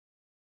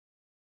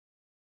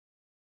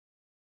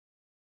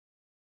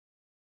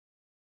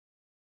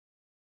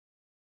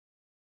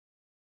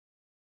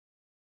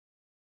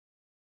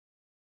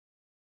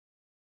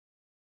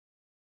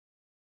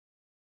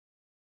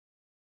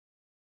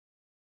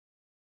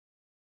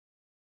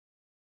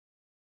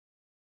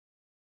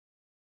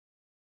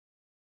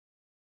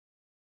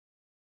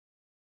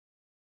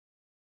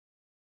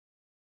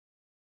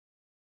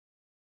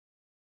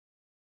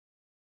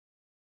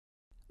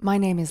My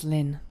name is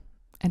Lynn,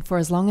 and for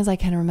as long as I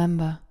can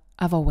remember,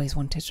 I've always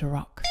wanted to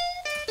rock.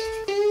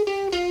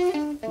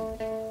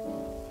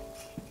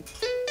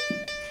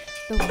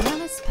 The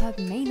Wallace pub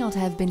may not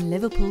have been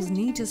Liverpool's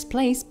neatest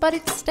place, but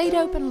it stayed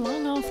open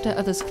long after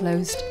others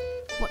closed.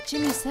 What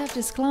Jimmy served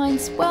his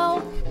clients, well,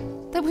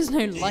 there was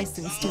no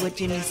license to what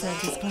Jimmy served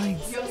his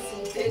clients.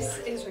 This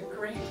is a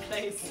great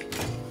place.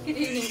 Good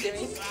evening,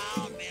 Jimmy.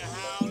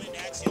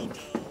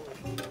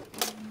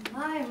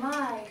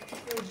 My.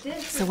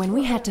 So when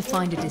we had to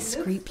find a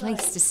discreet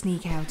place to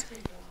sneak out,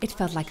 it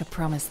felt like a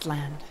promised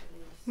land.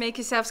 Make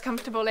yourselves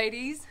comfortable,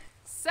 ladies.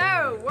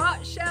 So,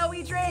 what shall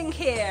we drink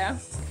here?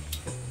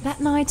 That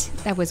night,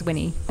 there was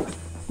Winnie.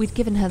 We'd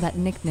given her that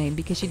nickname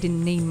because she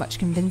didn't need much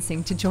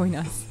convincing to join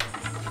us.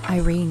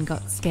 Irene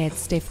got scared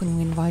stiff when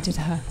we invited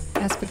her.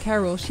 As for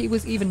Carol, she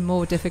was even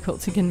more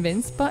difficult to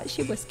convince, but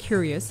she was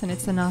curious, and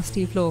it's a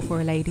nasty flaw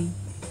for a lady.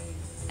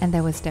 And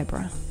there was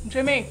Deborah.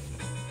 Jimmy,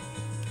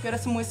 get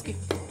us some whiskey.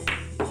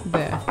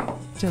 There,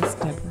 just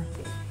Deborah.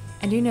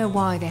 And you know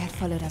why they had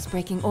followed us,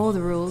 breaking all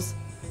the rules?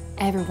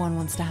 Everyone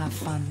wants to have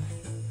fun.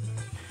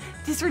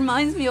 This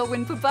reminds me of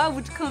when Papa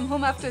would come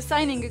home after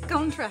signing a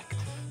contract.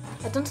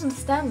 I don't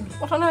understand.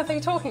 What on earth are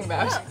you talking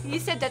about? Well, you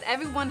said that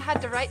everyone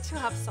had the right to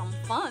have some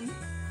fun.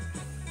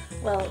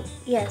 Well,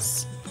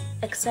 yes,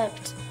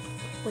 except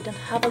we don't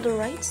have all the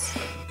rights.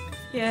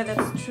 Yeah,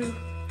 that's true.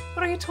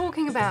 What are you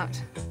talking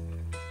about?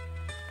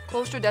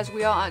 Cloistered as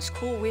we are at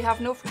school, we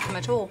have no freedom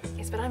at all.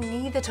 Yes, but I'm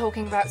neither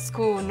talking about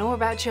school nor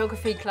about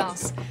geography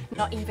class.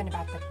 Not even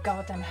about the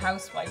goddamn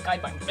housewife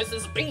guide by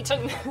Mrs.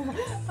 Beaton.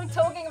 I'm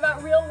talking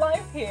about real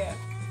life here.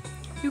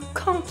 You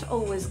can't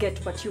always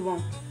get what you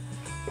want.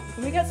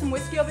 Can we get some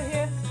whiskey over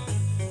here?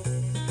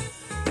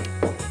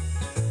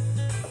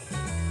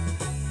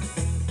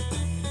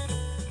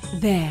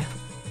 There.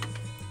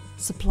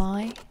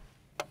 Supply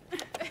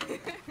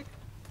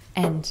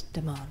and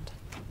demand.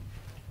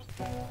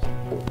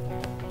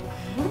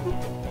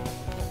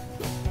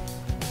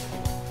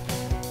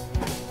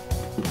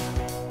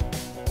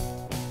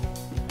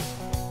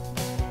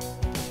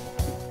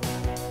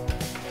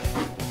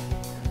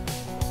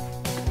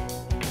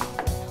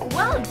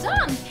 Well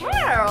done,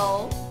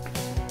 Carol!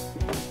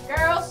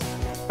 Girls,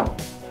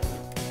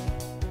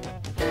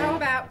 how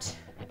about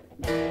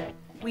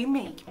we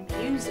make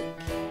music?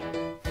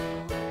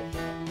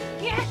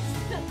 Yes!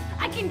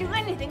 I can do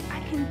anything. I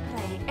can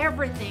play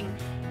everything.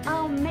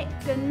 I'll make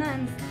the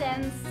nuns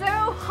stand so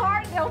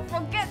hard they'll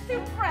forget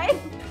to pray.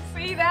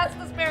 See, that's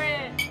the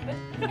spirit.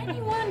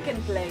 Anyone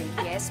can play.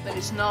 Yes, but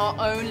it's not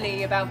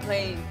only about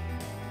playing.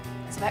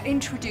 It's about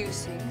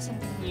introducing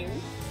something new,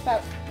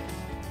 about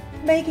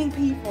making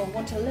people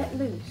want to let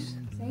loose.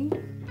 See?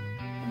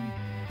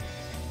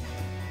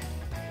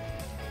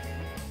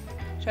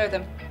 Show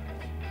them.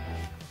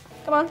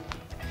 Come on.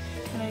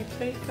 Can I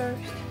play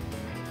first?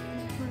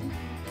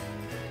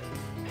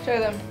 Show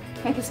them.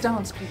 Make us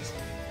dance, please.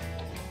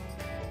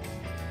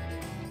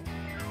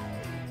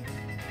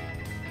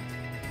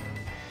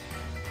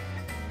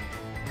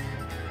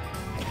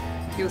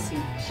 You'll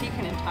see, she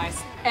can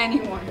entice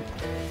anyone.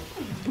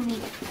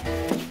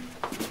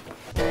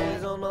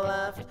 Boys on my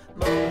left,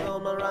 boys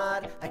on my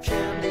right. I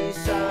can't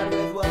decide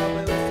with what we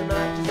was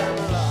tonight, 'cause I'm a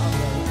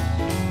lover.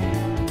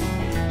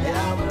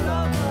 Yeah, I'm a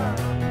lover.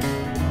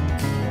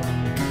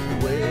 The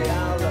way I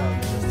love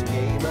is just a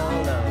game I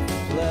love to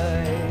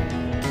play.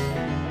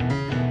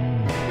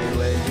 And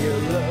when you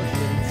look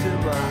into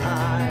my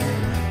eyes,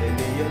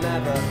 maybe you'll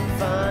never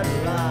find a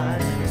lie.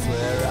 I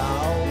swear I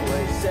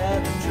always said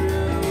the truth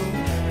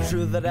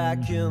that I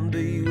can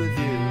be with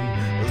you.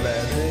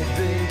 Let me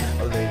be,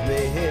 or leave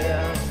me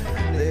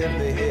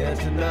here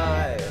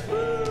tonight.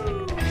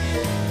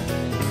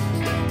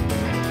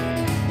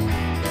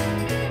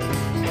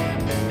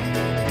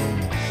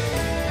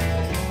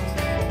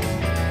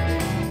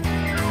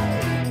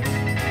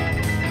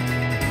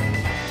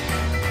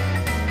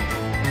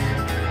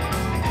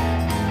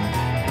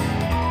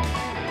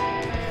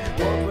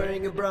 One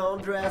wearing a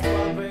brown dress,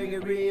 one wearing a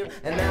green,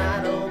 and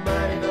I don't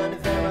mind even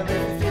if they're on the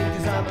 15,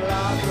 'cause I'm a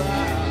lover.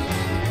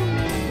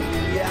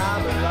 Yeah,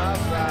 I'm a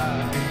lover.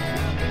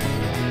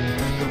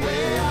 The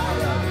way I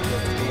love is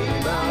just a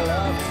game I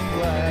love to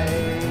play.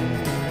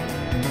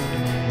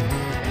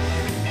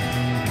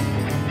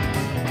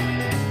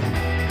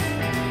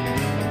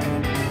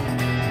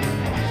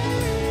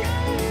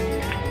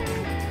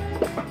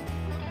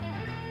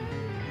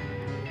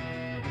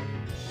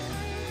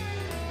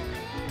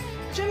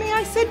 Jimmy,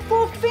 I said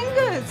 4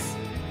 fingers.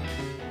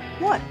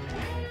 What?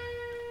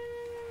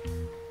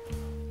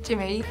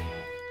 Jimmy,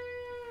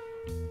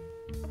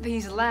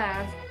 these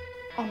lads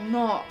are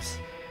not.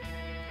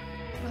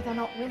 Well, they're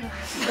not with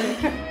us.